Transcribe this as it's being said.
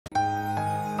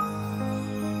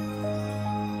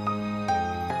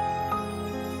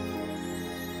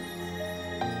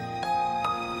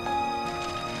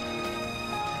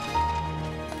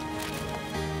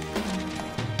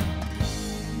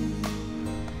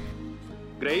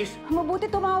Grace? Mabuti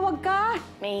tumawag ka.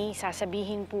 May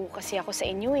sasabihin po kasi ako sa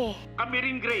inyo eh. Kami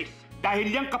rin, Grace.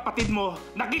 Dahil yung kapatid mo,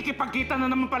 nakikipagkita na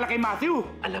naman pala kay Matthew.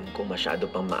 Alam ko masyado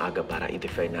pang maaga para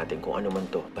i-define natin kung ano man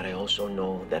to. But I also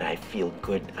know that I feel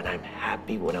good and I'm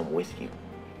happy when I'm with you.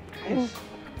 Guys,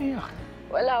 iyak.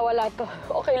 Wala to.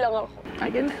 Okay lang ako.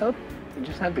 I can help. You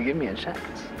just have to give me a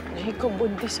chance. Jacob,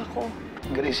 buntis ako.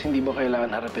 Grace, hindi mo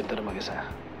kailangan harapin ito na mag-isa.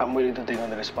 I'm willing to take on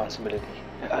the responsibility.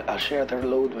 I'll share their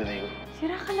load with you.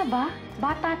 Sira ka na ba?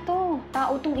 Bata to.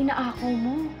 Tao tong inaakaw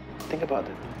mo. Think about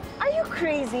it. Are you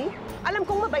crazy? Alam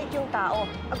kong mabait yung tao.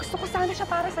 Gusto ko sana siya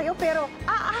para sa'yo, pero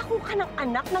aako ka ng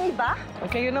anak ng iba?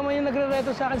 Kayo naman yung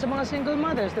nagre-reto sa akin sa mga single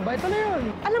mothers, diba? Ito na yun.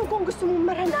 Alam kong gusto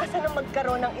mong maranasan ng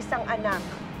magkaroon ng isang anak.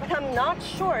 But I'm not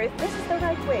sure if this is the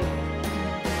right way.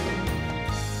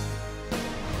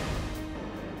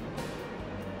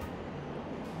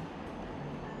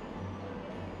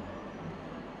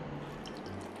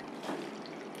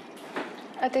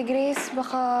 Ate Grace,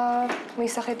 baka may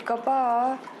sakit ka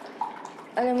pa.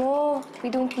 Alam mo, we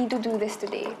don't need to do this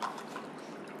today.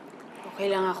 Okay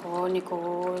lang ako,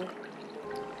 Nicole.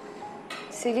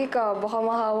 Sige ka, baka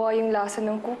mahawa yung lasa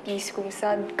ng cookies kung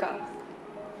sad ka.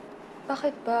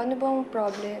 Bakit ba? Ano bang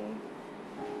problem?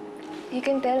 You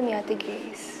can tell me, Ate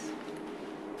Grace.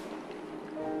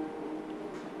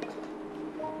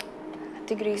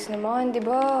 Ate Grace naman, di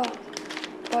ba?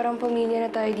 Parang pamilya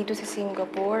na tayo dito sa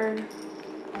Singapore.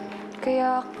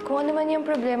 Kaya kung ano man yung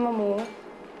problema mo,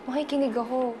 makikinig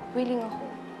ako, willing ako.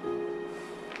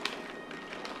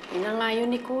 Yun na nga yun,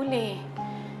 Nicole eh.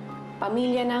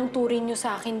 Pamilya na ang turing nyo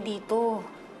sa akin dito.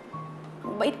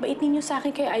 Bait-bait ninyo sa akin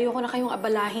kaya ayoko na kayong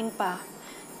abalahin pa.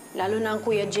 Lalo na ang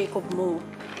Kuya Jacob mo.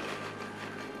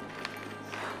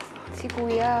 Si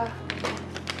Kuya,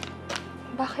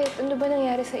 bakit? Ano ba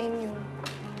nangyari sa inyo?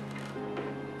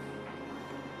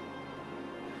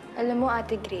 Alam mo,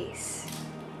 Ate Grace,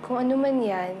 kung ano man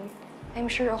yan,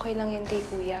 I'm sure okay lang yan kay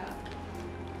Kuya.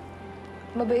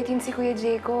 Mabait yun si Kuya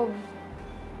Jacob.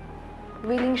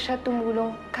 Willing siya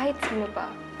tumulong kahit sino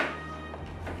pa.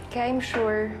 Kaya I'm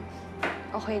sure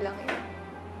okay lang yun.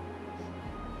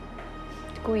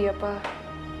 Kuya pa.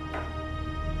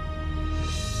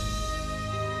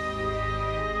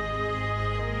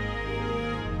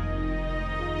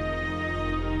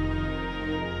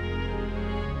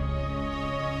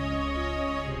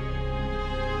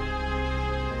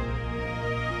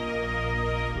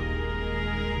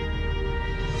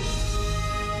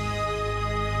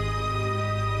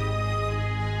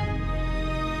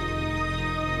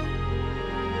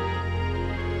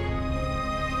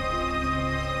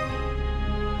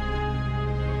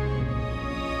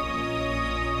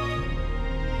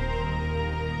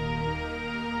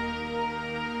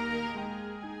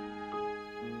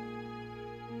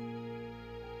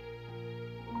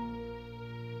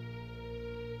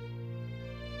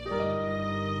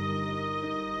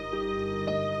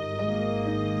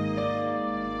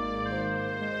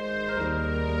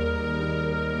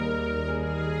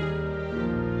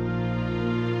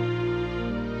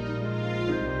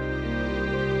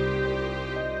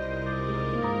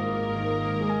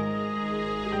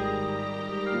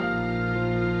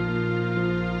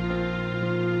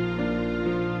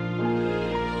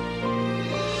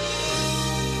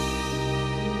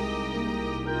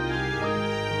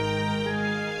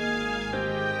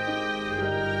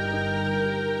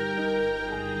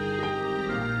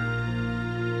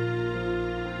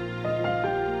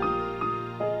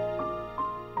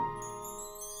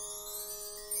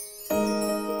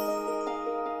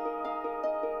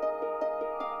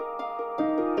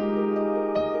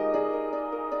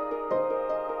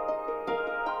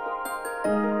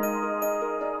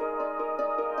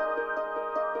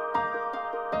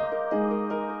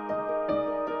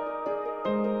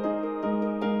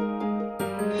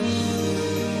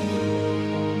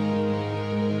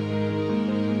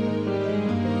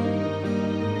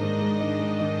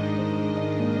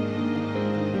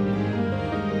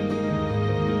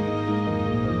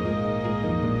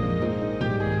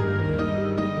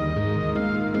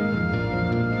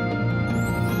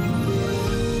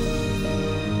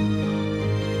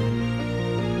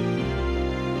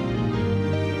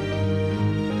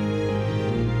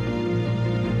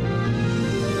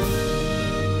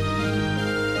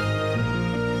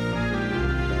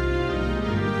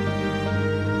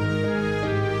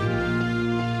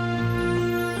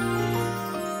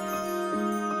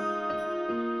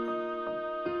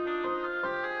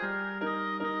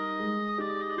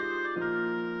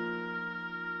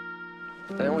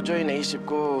 Alam mo, Joy, naisip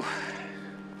ko,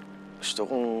 gusto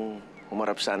kong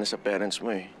humarap sana sa parents mo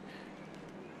eh.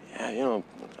 Yeah, you know,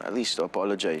 at least to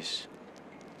apologize.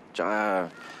 Tsaka,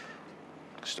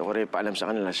 gusto ko rin paalam sa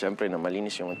kanila, siyempre, na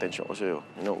malinis yung atensyon ko sa'yo.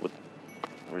 You know what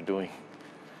we're doing.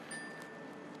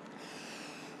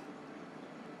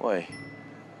 Why?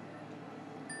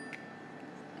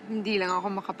 Hindi lang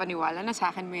ako makapaniwala na sa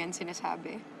akin mo yan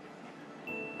sinasabi.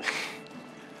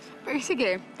 Pero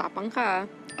sige, tapang ka.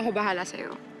 Ako bahala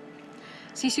sa'yo.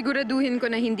 Sisiguraduhin ko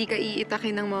na hindi ka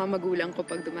iitakin ng mga magulang ko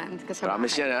pag dumaan ka sa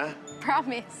Promise bahay. yan, ha?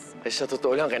 Promise. Eh, sa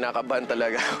totoo lang, kinakabahan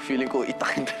talaga. Feeling ko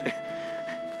itakin talaga.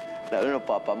 Lalo na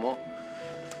papa mo.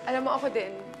 Alam mo ako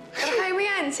din. Pero kaya mo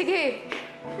yan. Sige.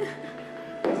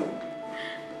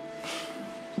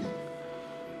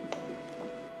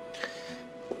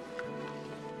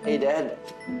 Hey, Dad.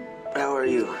 How are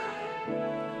you?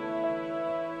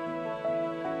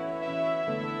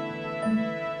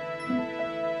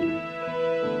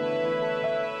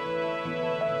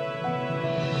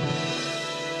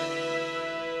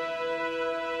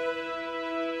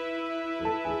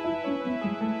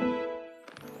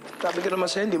 Sabi ko naman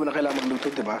sa'yo, hindi mo na kailangan magluto,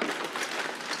 di ba?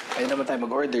 Kaya naman tayo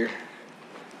mag-order.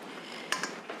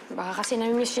 Baka kasi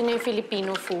nami-miss yun na yung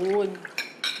Filipino food.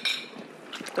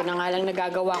 Ito na nga lang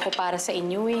nagagawa ko para sa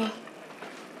inyo eh.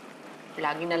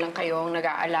 Lagi na lang kayo ang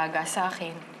nag-aalaga sa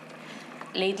akin.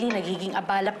 Lately, nagiging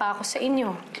abala pa ako sa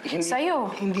inyo.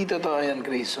 Sa'yo. Hindi totoo yan,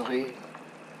 Grace, okay?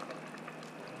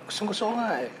 Gusto ko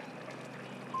nga eh.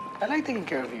 I like taking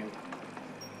care of you.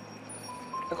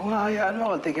 Kung hahayaan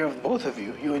mo, I'll take care of both of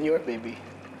you. You and your baby.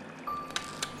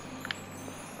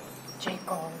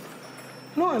 Jacob.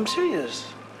 No, I'm serious.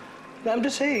 No, I'm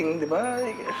just saying, di ba?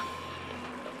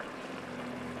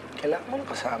 Kailangan mo ng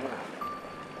kasama.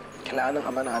 Kailangan ng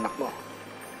ama ng anak mo.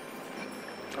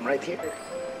 I'm right here.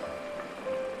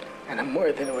 And I'm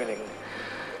more than willing.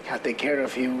 I'll take care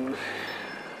of you.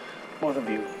 Both of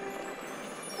you.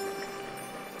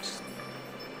 Just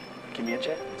give me a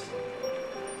chance.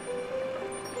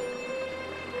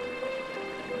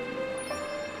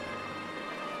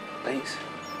 Please.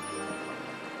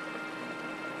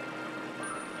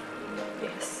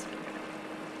 Yes.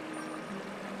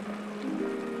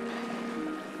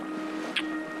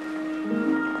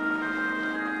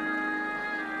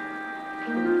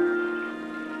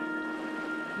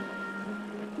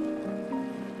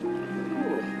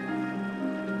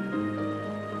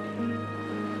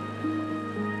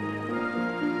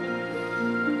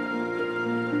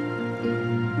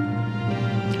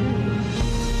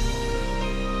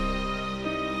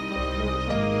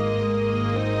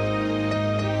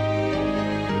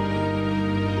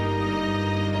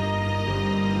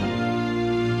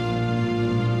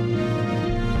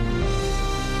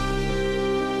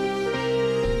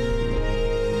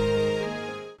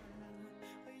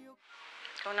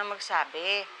 Ikaw na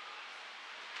magsabi.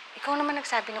 Ikaw naman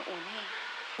nagsabi ng una eh.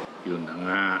 Yun na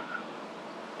nga.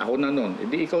 Ako na nun. E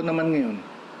di ikaw naman ngayon.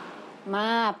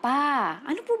 Ma, pa,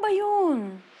 ano po ba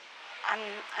yun?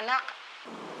 Anak,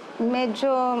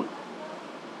 Medyo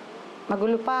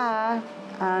magulo pa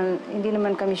ha. Hindi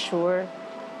naman kami sure.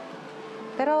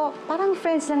 Pero parang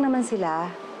friends lang naman sila.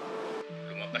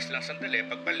 Lumabas lang sandali.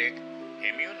 Pagbalik,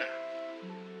 hemyo na.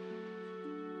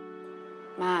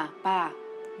 Ma, pa,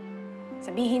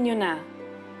 sabihin nyo na.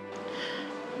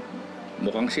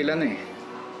 Mukhang sila na eh.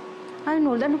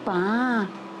 Arnold, ano pa?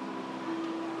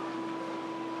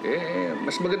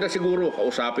 Mas maganda siguro,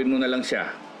 kausapin mo na lang siya.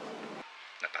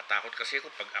 Natatakot kasi ako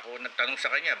pag ako nagtanong sa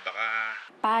kanya, baka...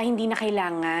 Pa, hindi na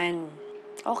kailangan.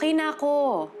 Okay na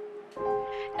ako.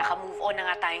 Naka-move on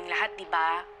na nga tayong lahat, di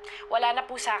ba? Wala na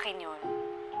po sa akin yun.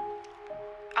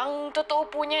 Ang totoo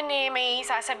po niyan eh, may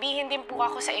sasabihin din po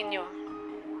ako sa inyo.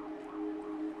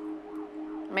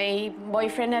 May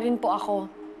boyfriend na rin po ako.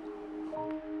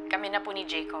 Kami na po ni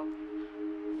Jacob.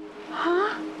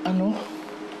 Ha? Ano?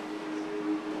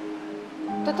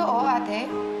 Totoo, ate?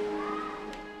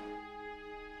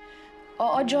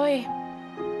 Oo, Joy.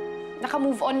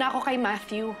 Naka-move on na ako kay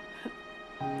Matthew.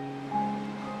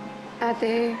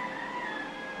 Ate,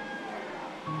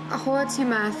 ako at si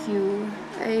Matthew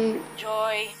ay...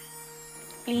 Joy,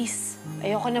 please,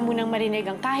 ayoko na munang marinig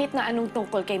ang kahit na anong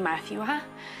tungkol kay Matthew, ha?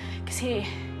 Kasi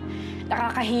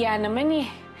nakakahiya naman eh.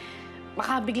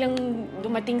 Baka biglang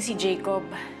dumating si Jacob.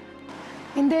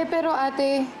 Hindi, pero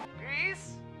ate...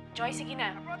 Joy, sige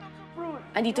na.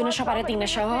 Andito na siya, parating na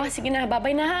siya, ho? Sige na,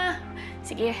 babay na, ha?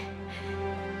 Sige.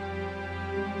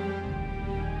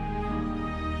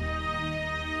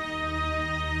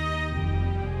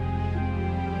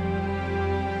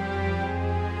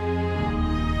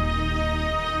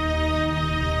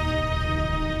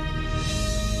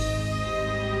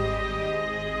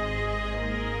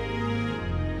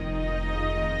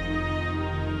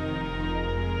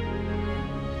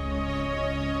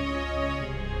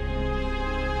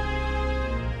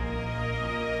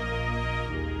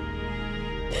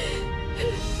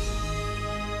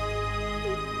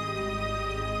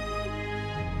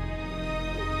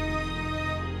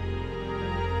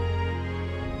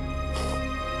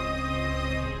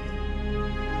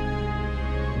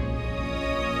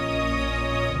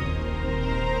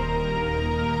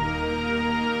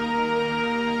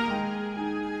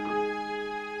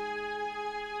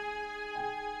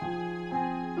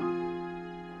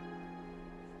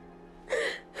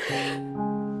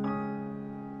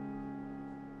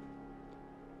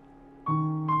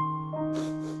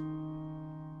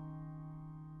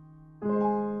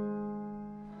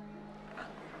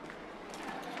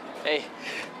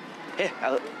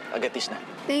 Yeah, I'll get this na.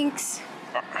 Thanks.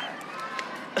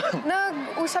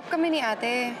 Nag-usap kami ni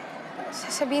ate.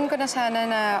 Sasabihin ko na sana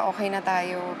na okay na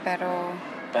tayo, pero...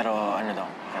 Pero ano daw?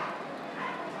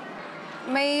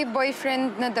 May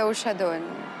boyfriend na daw siya doon.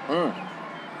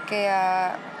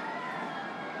 Kaya...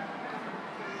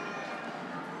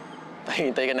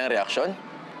 Hintay ka ng reaksyon?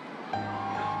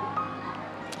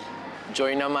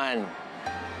 Joy naman.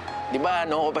 Di ba,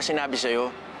 noon ko pa sinabi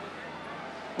sa'yo,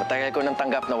 matagal ko nang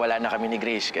tanggap na wala na kami ni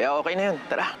Grace. Kaya okay na yun.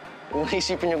 Tara, huwag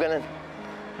naisipin nyo ganun.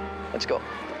 Let's go.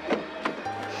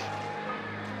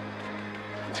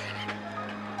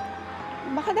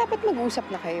 Baka dapat mag-usap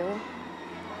na kayo.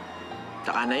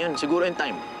 Tsaka na yun. Siguro in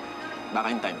time. Baka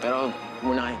in time. Pero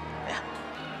muna kayo. Yeah.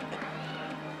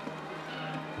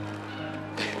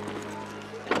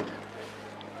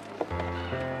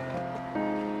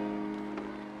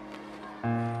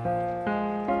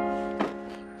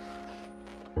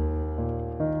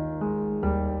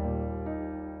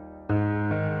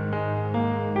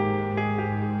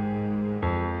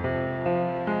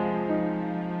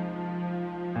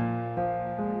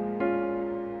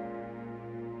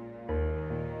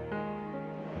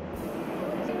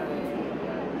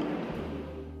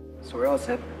 So we're all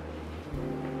set.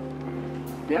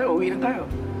 Yeah, uwi na tayo.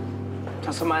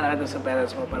 Sasamahan na natin sa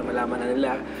parents mo para malaman na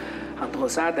nila ang tungkol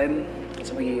sa atin at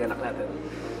sa magiging anak natin.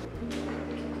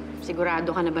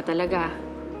 Sigurado ka na ba talaga?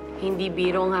 Hindi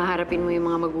biro ang haharapin mo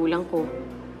yung mga magulang ko.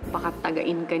 Baka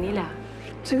tagain ka nila.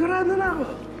 Sigurado na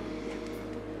ako.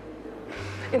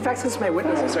 In fact, since my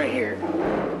witness is right here,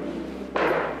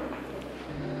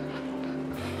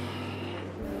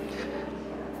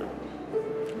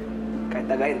 kahit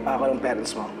tagayin pa ako ng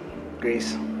parents mo,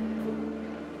 Grace,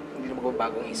 hindi na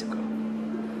magbabago ang isip ko.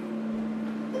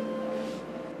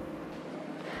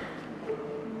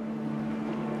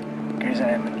 Grace,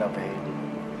 I am in love with you.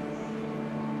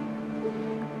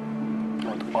 I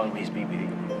want to always be with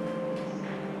you.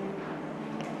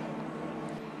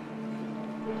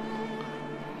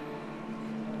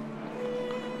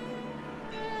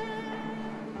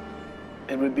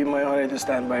 It would be my honor to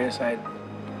stand by your side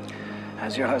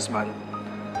as your husband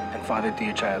and father to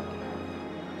your child.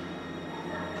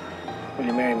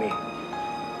 Will you marry me?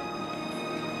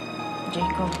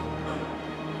 Jacob.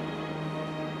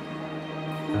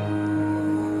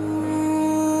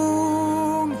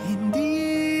 Kung hindi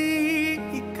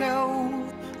ikaw,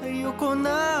 ayoko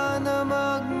na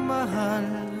magmahal.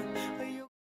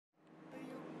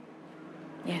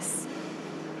 Yes.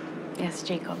 Yes,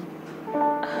 Jacob.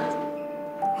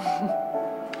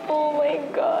 Oh my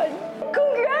God!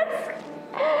 Congrats!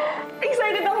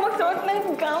 Excited ako magsuot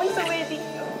ng gown sa wedding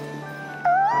niyo.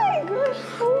 Oh my gosh!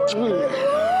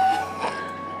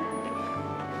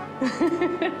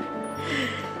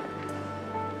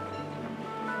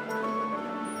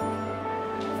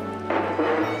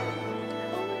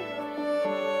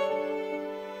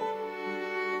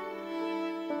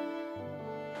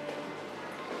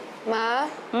 Ma?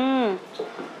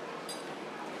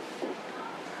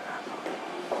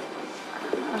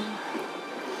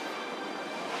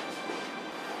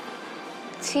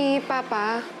 Si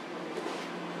Papa.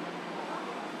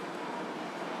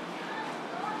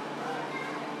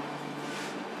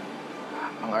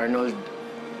 Mang Arnold,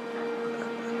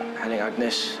 Haling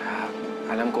Agnes,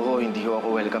 alam ko ho, hindi ho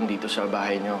ako welcome dito sa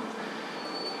bahay niyo.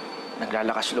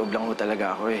 Naglalakas loob lang ho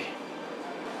talaga ako eh.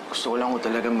 Gusto ko lang ho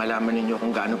talaga malaman ninyo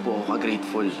kung gaano po ako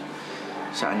ka-grateful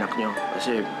sa anak niyo.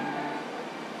 Kasi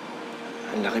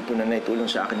ang laki po na naitulong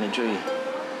sa akin ni Joy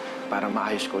para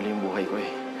maayos ko ulit yung buhay ko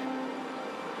eh.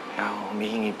 Kaya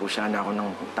humihingi po sana ako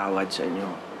ng tawad sa inyo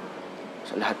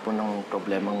sa lahat po ng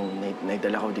problemang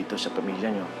naidala ko dito sa pamilya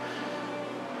niyo.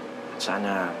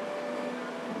 Sana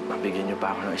mabigyan niyo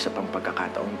pa ako ng isa pang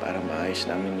pagkakataon para maayos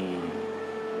namin ni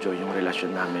Joy yung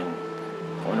relasyon namin.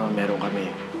 Kung ano meron kami,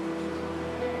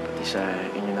 pati sa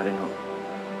inyo na rin ho.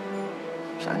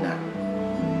 Sana.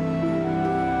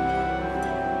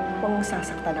 Huwag mong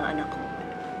sasaktan ang anak ko.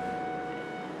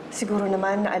 Siguro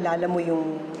naman naalala mo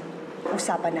yung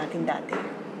usapan natin dati.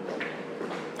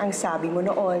 Ang sabi mo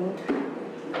noon,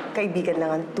 kaibigan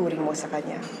lang ang turing mo sa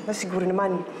kanya. Pero siguro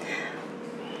naman,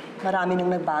 marami nang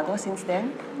nagbago since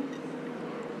then.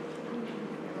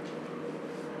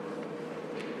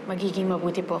 Magiging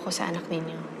mabuti po ako sa anak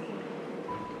ninyo.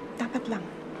 Dapat lang.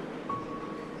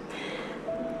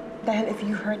 Dahil if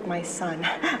you hurt my son,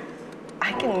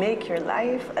 I can make your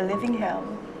life a living hell.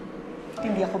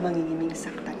 Hindi ako mangingiming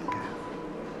saktan ka.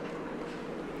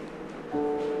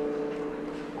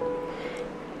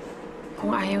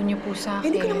 Kung ayaw niyo po sa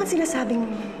akin... Hindi ko naman sinasabing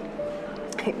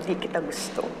hindi kita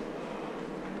gusto.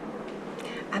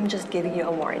 I'm just giving you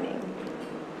a warning.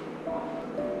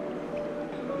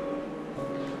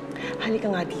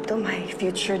 Halika nga dito, my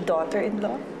future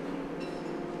daughter-in-law.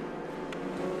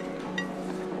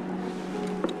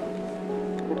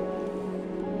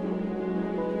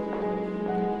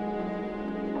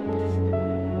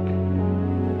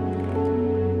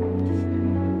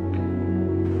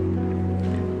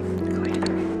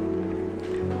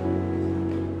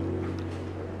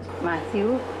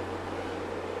 Matthew,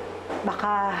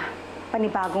 baka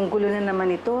panibagong gulo na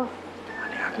naman ito.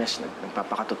 Ani Agnes,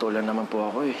 nagpapakatutulan naman po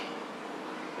ako eh.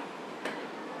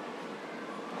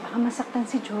 Baka masaktan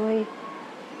si Joy.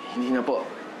 Hindi na po.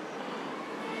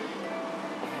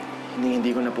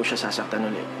 Hindi ko na po siya sasaktan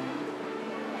ulit.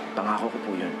 Pangako ko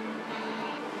po yun.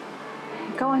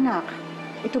 Ikaw anak,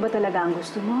 ito ba talaga ang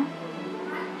gusto mo?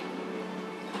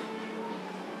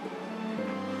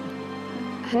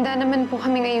 Handa naman po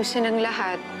kaming ayusin ang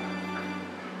lahat.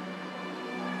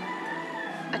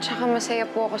 At saka masaya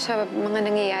po ako sa mga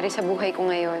nangyayari sa buhay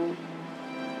ko ngayon.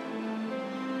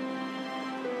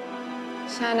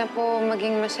 Sana po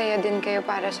maging masaya din kayo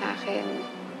para sa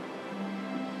akin.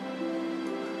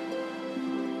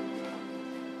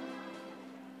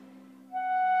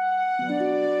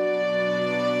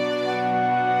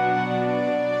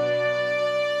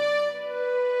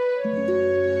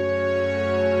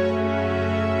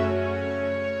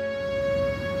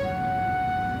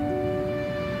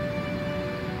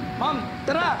 Ma'am,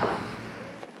 tara!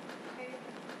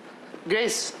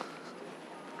 Grace!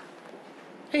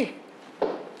 Hey!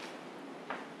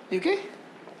 You okay?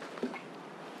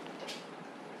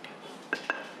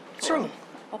 What's wrong?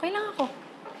 Okay lang ako.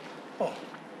 Oh.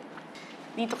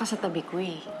 Dito ka sa tabi ko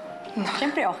eh.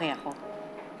 Siyempre okay ako.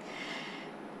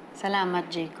 Salamat,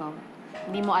 Jacob.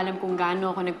 Hindi mo alam kung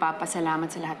gaano ako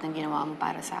nagpapasalamat sa lahat ng ginawa mo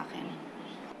para sa akin.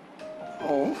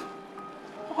 Oh?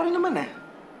 Ako rin naman eh.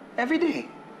 Every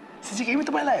day. Since you came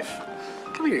into my life.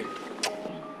 Come here.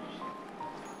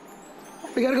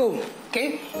 We gotta go,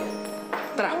 okay?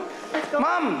 Tara. Let's go.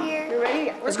 Mom! Here. You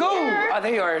ready? Let's go! Ah,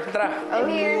 there you are. Tara. I'm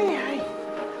here.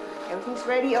 Everything's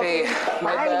ready, Okay, okay?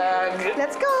 my bag.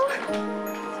 Let's go!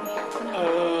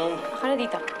 Baka na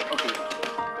dito. Okay.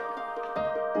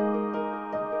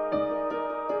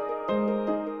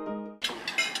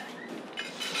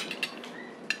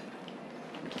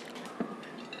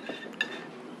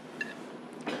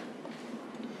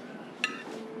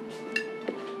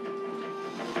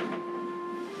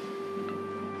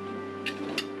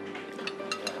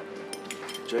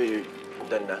 Joy,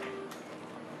 done na.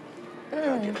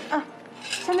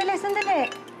 Sandali.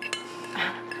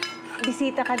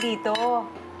 Bisita ka dito.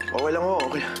 Okay lang ho,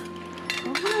 okay.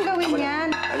 Huwag mo nang gawin yan.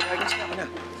 Halika, Agnes, ako na.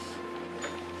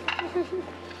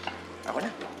 Ako na.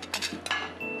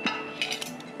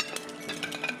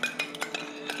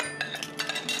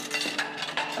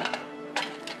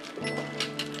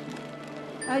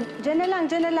 Diyan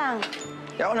na lang.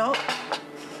 Ako na ho.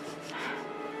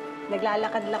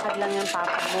 Naglalakad-lakad lang yung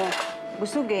papa mo.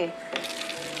 Busog eh.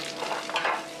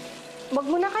 Wag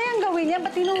mo na kayang gawin yan.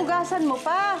 Ba't tinuhugasan mo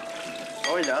pa?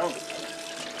 Okay lang.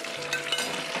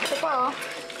 Ito pa, oh.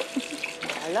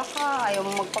 Wala ka. Ayaw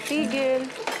mo magpapigil.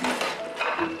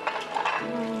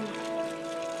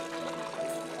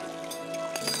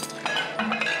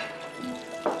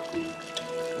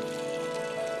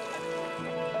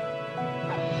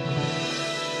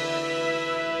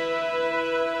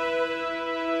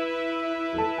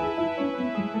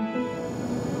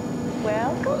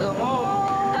 Welcome.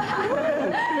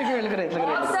 Look at it.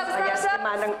 Stop!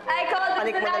 I called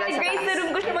Balik mo na lang Ate sa Grace taas. sa room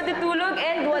ko siya matutulog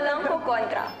and walang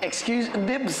kukontra. Excuse,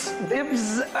 Dibs.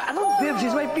 I don't Dibs.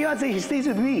 He's my fiancé. He stays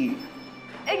with me.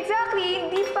 Exactly,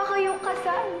 hindi pa kayo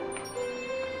kasal.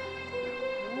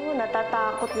 Oh,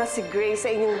 natatakot na si Grace sa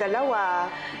inyong dalawa.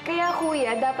 Kaya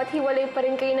kuya, dapat hiwalay pa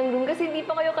rin kayo ng room kasi hindi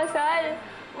pa kayo kasal.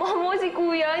 Mo si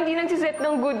kuya, hindi nagsiset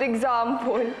ng good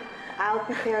example. I'll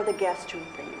prepare the guest room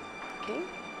for you, okay?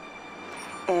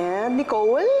 And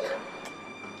Nicole,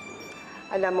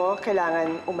 alam mo,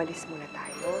 kailangan umalis muna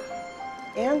tayo.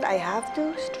 And I have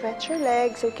to stretch your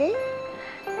legs, okay?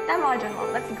 Tama ka dyan,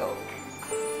 Mom. Let's go.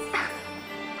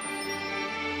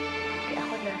 Okay,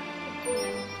 ako na.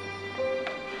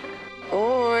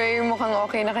 Uy, mukhang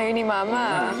okay na kayo ni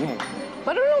Mama.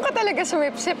 Marunong ka talaga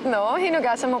sumipsip, no?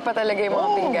 Hinugasan mo pa talaga yung mga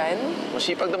pinggan.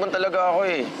 Masipag naman talaga ako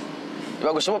eh. Di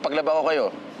ba gusto mo paglaba ko kayo?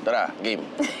 Tara, game.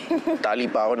 Tali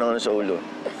pa ako ng sa ulo.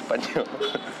 Panyo.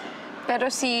 Pero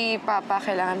si Papa,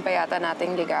 kailangan pa yata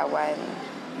nating ligawan.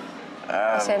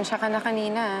 Pasensya ka na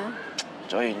kanina,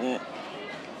 Joy, hindi.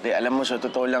 Di, alam mo, sa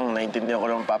totoo lang, naintindihan ko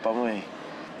lang ang papa mo eh.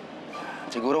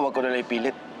 Siguro wag ko na lang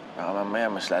ipilit. Baka mamaya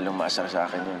mas lalong maasar sa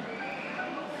akin yun.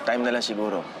 Time na lang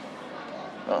siguro.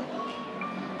 Oh?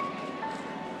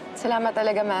 Salamat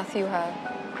talaga, Matthew, ha?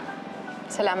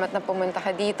 Salamat na pumunta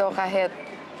ka dito kahit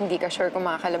hindi ka sure kung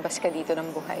makakalabas ka dito ng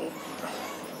buhay.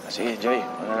 Sige, Joy.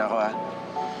 Ano na ako, ha?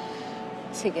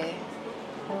 Sige.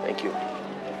 Thank you.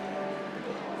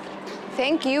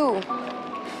 Thank you.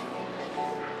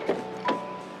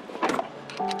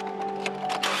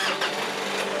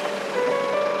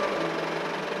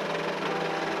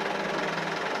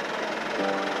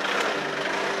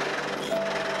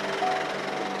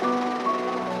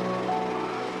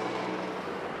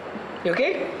 You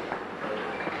okay?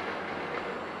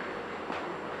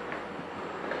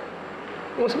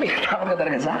 Mas may takot ka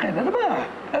talaga sa akin. Ano ba?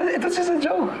 It's just a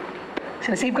joke.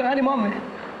 Sinasave ka nga ni Mom, eh.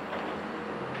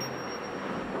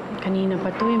 Kanina pa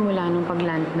to mula nung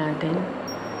pag-land natin.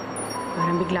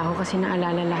 Parang bigla ko kasi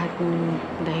naalala lahat ng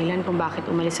dahilan kung bakit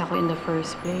umalis ako in the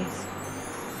first place.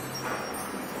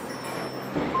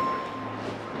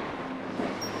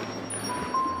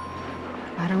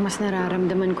 Parang mas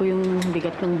nararamdaman ko yung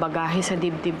bigat ng bagahe sa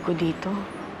dibdib ko dito.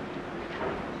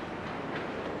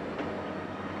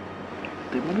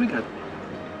 Ito yung mabigat.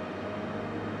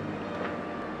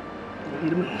 Hindi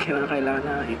naman kailangan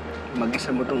na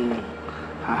mag-isa mo itong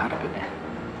haharapin, eh.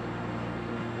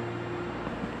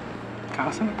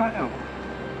 Kakasama tayo.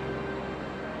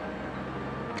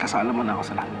 Kasala mo na ako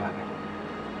sa lahat ng bagay.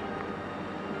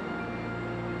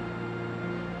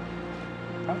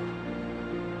 Ha?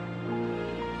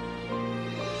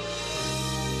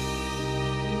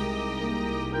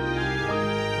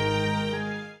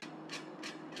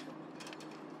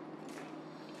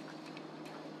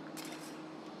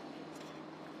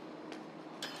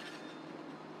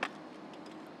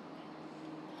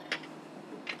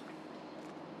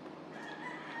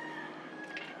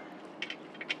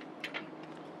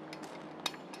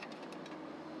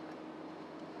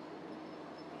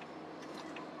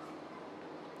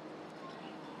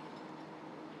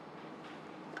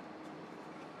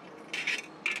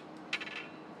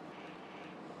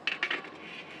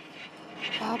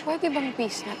 Pa, pwede bang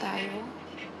peace na tayo?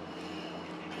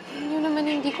 Alam niyo naman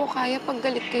hindi ko kaya pag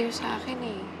galit kayo sa akin,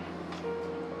 eh.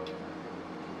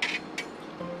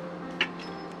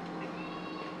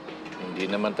 Hindi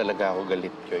naman talaga ako galit,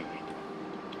 Joy.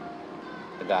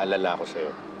 Nag-aalala ako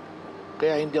sa'yo.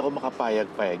 Kaya hindi ako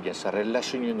makapayag-payag yan sa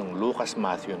relasyon yun ng Lucas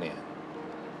Matthew na yan.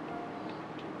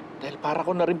 Dahil para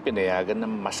ko na rin pinayagan na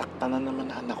masaktan na naman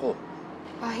ang anak ko.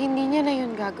 Pa, hindi niya na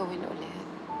yun gagawin ulit.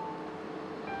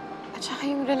 At saka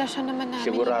yung relasyon naman namin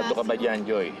Sigurado ka ba dyan,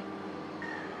 Joy?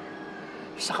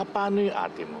 Saka paano yung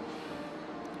ate mo?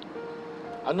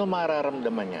 Ano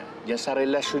mararamdaman niya dyan sa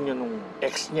relasyon niyo nung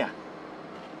ex niya?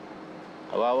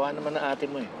 Kawawa naman ang ate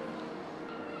mo, eh.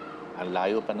 Ang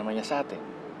layo pa naman niya sa atin.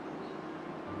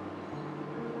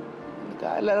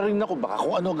 Nag-aalala rin ako, baka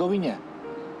kung ano gawin niya.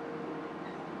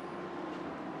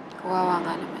 Kawawa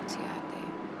nga naman si ate.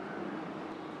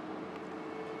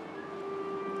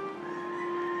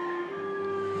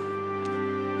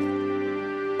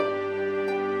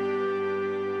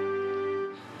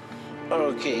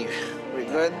 Okay, we're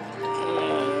good.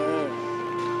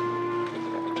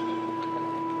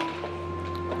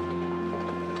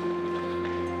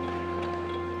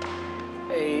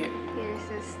 Hey. Here,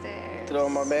 sister.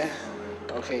 Tulungan mo, be?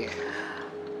 Okay.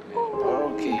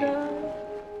 Okay.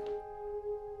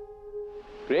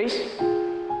 Grace?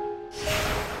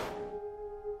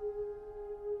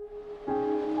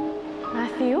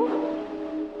 Matthew?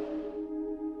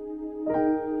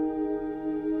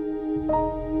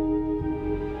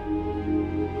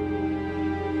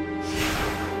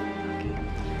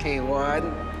 Okay, 1,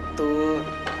 2,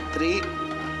 3.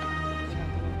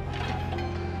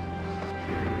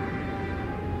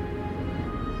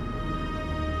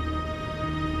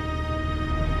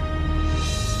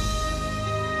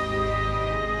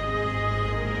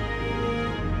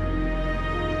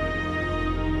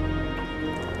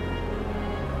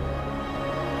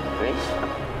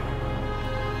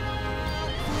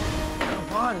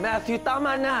 Matthew,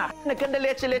 tama na.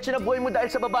 Nagkandaletse-letse na buhay mo dahil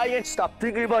sa babae yan. Stop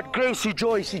thinking about Grace. Si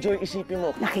Joy isipin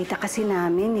mo. Nakita kasi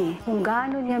namin eh, kung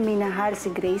gaano niya minahal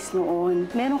si Grace noon.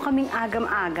 Meron kaming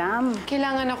agam-agam.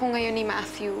 Kailangan ako ngayon ni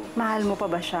Matthew. Mahal mo pa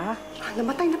ba siya?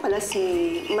 Namatay na pala si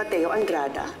Mateo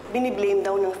Andrada. Biniblame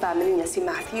daw ng family niya si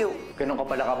Matthew. Ganun ka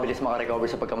pala kabilis makarecover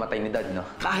sa pagkamatay ni Dad, no?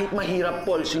 Kahit mahirap,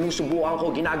 Paul, sinusubukan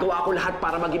ko. Ginagawa ko lahat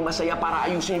para maging masaya, para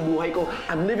ayusin yung buhay ko.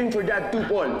 I'm living for Dad too,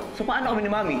 Paul. So paano kami ni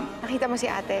Mami? Nakita mo si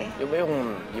ate? Yung ba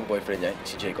yung boyfriend niya,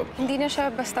 si Jacob? Hindi na siya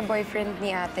basta boyfriend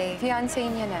ni ate. Fiancé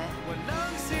niya na.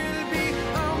 Walang